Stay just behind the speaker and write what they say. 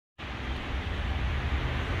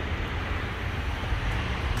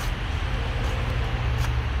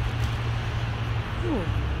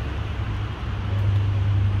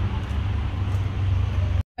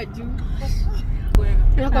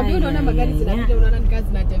Nakwambia unaona magari zinapita, unaona ni kazi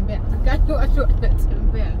zinatembea. Kando watu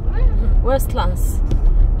wanatembea. Westlands.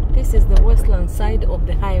 This is the westland side of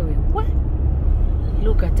the highway. What?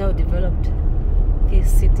 Look at how developed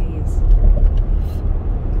this city is.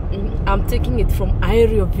 I'm taking it from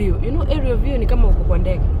aerial view. You know aerial view ni kama uko kwa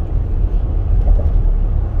ndege.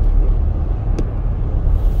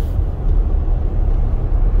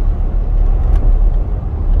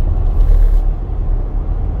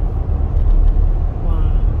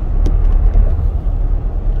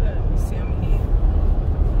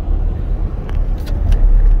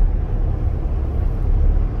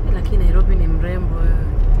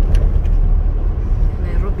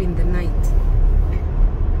 In the night,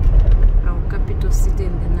 our capital city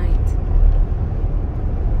in the night.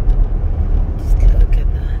 Just look at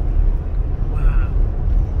that. Wow,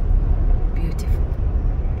 beautiful.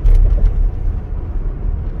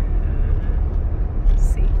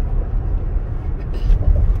 See.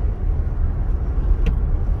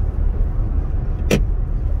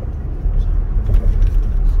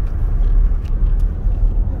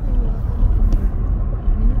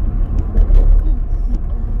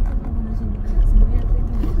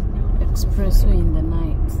 Expressway in the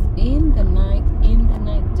night. In the night, in the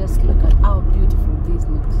night. Just look at how beautiful this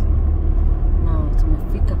looks. Now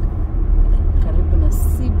tumefika karibu na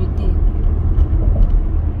CBD.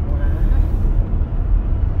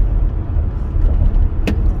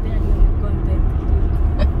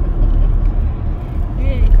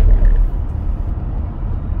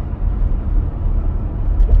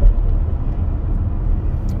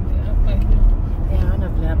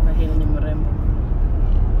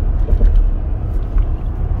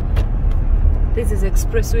 This is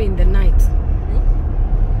expressway in the night.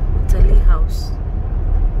 Utalii house.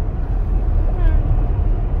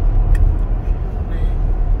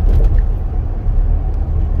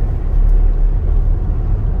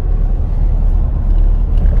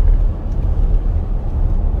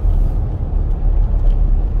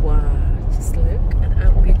 Wow, just look at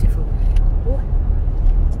how beautiful.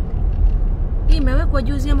 Hii imewekwa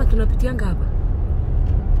juzi ama tunapitianga hapa?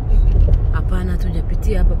 Hapana,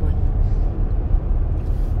 tujapitia hapa bwana.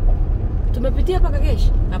 Tumepitia hapa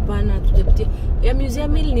Kagesh? Hapana, tujapitia. Ya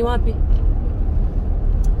Museum Mill ni wapi?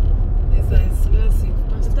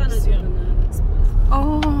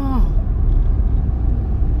 Oh.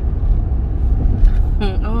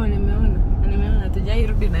 Oh, nimeona.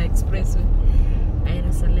 Tujairudi na expressway.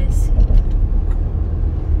 Aina Salesi.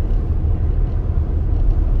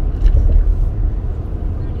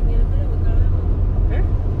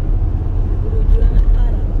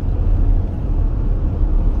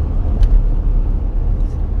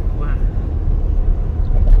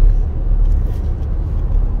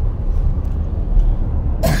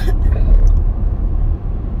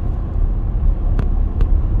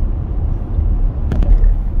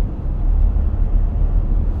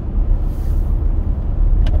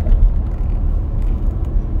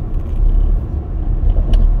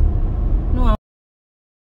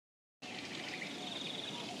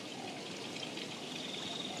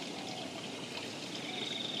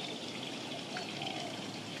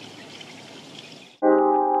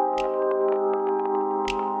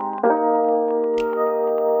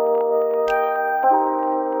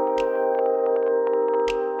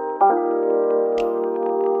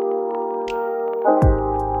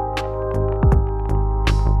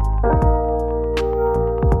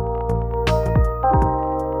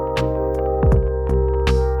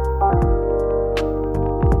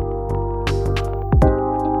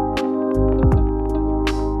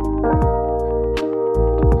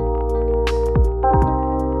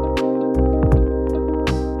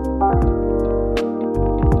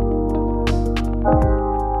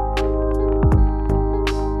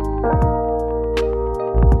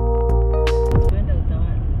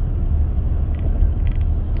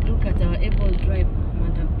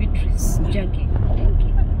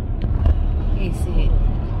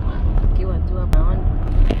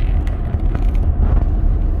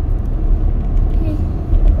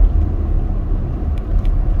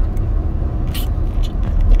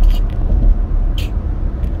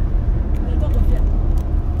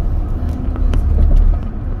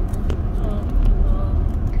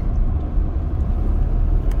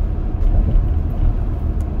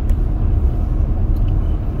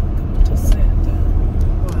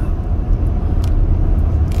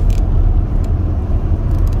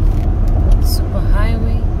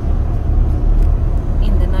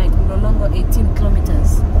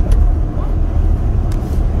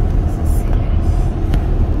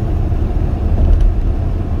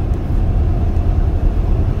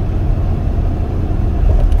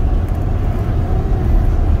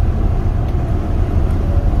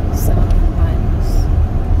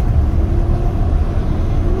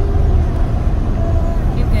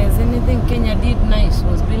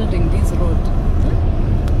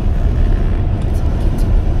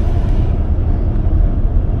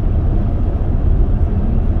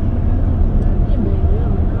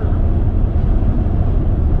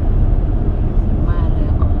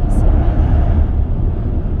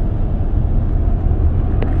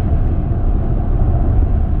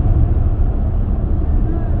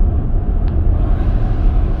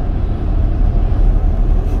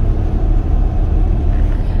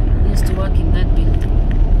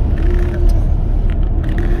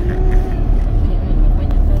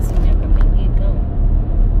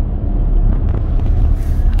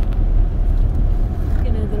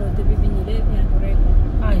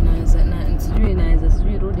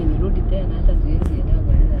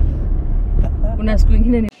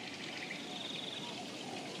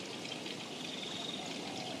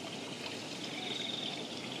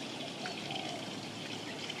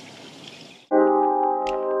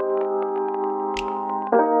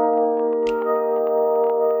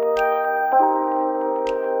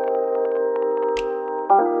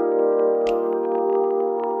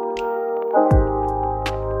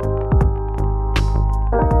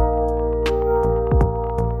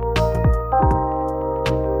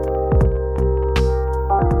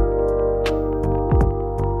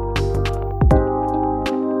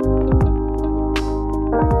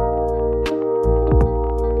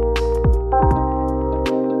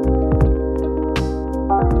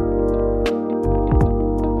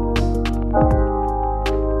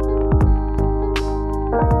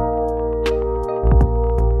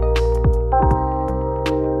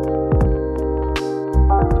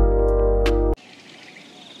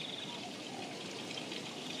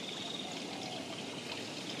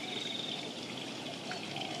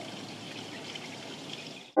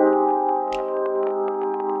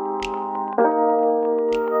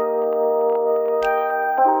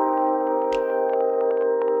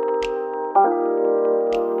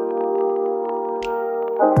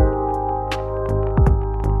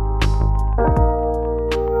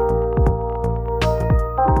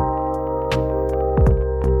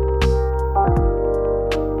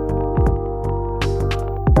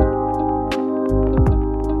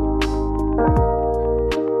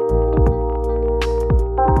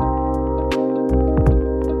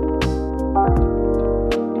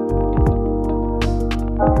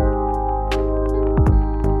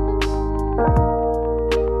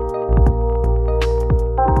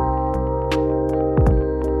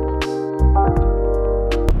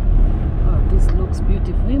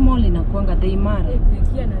 inakuanga the imara.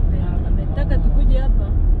 Kia na ametaka tukuje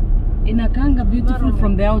hapa. Inakanga beautiful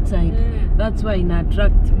from the outside. That's why ina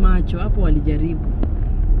attract macho. Hapo walijaribu.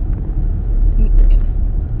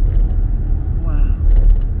 Wow.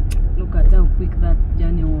 Look at how quick that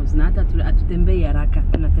journey was. Na hata atutembei haraka.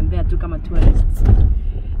 Tunatembea tu kama tourists.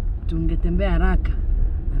 Tungetembea haraka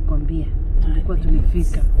nakwambia tulikuwa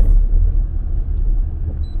tumefika.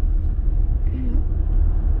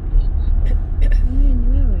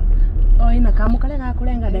 Oh, inakaa mkalenga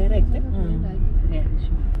kulenga direct. Yeah,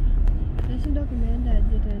 sure. Nashinda kunaenda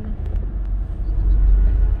aje tena.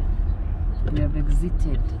 We have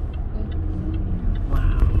exited. Wow.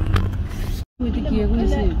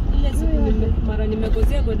 Ile siku mara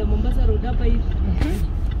nimekosea kwenda Mombasa road hapa hivi.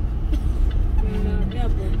 Na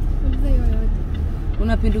hapo.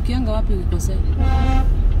 Unapindukianga wapi ukikosea?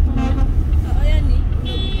 Yaani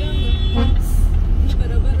unakujianga.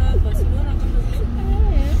 Barabara hapa siona kama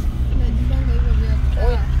najibanga hivyo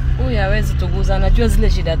vya. Huyu hawezi tuguza, anajua zile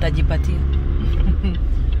shida atajipatia.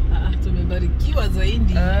 Tumebarikiwa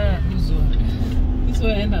zaidi kuzwa. Hizo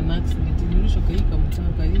yaenda na accident nilirusha kwa hika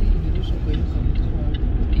mtaka hii nilirusha kwa hika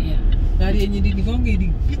mtaka. Yeah. Gari yenye niligonga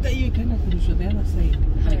ilipita hiyo ikaenda kurushwa the other side.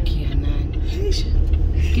 Haki ya nani?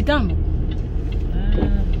 Kitambo.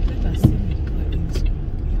 Hata simu ilikuwa inchi.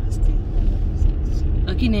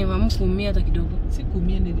 Lakini hamkuumia hata kidogo.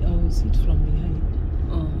 Sikumia ni sit from behind.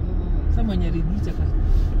 Oh. Sasa nyaribija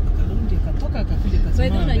karudi akatoka akakuja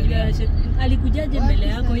kasimama. Alikujaje mbele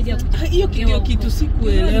yako ili akuje? Hiyo kitu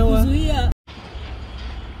sikuelewa.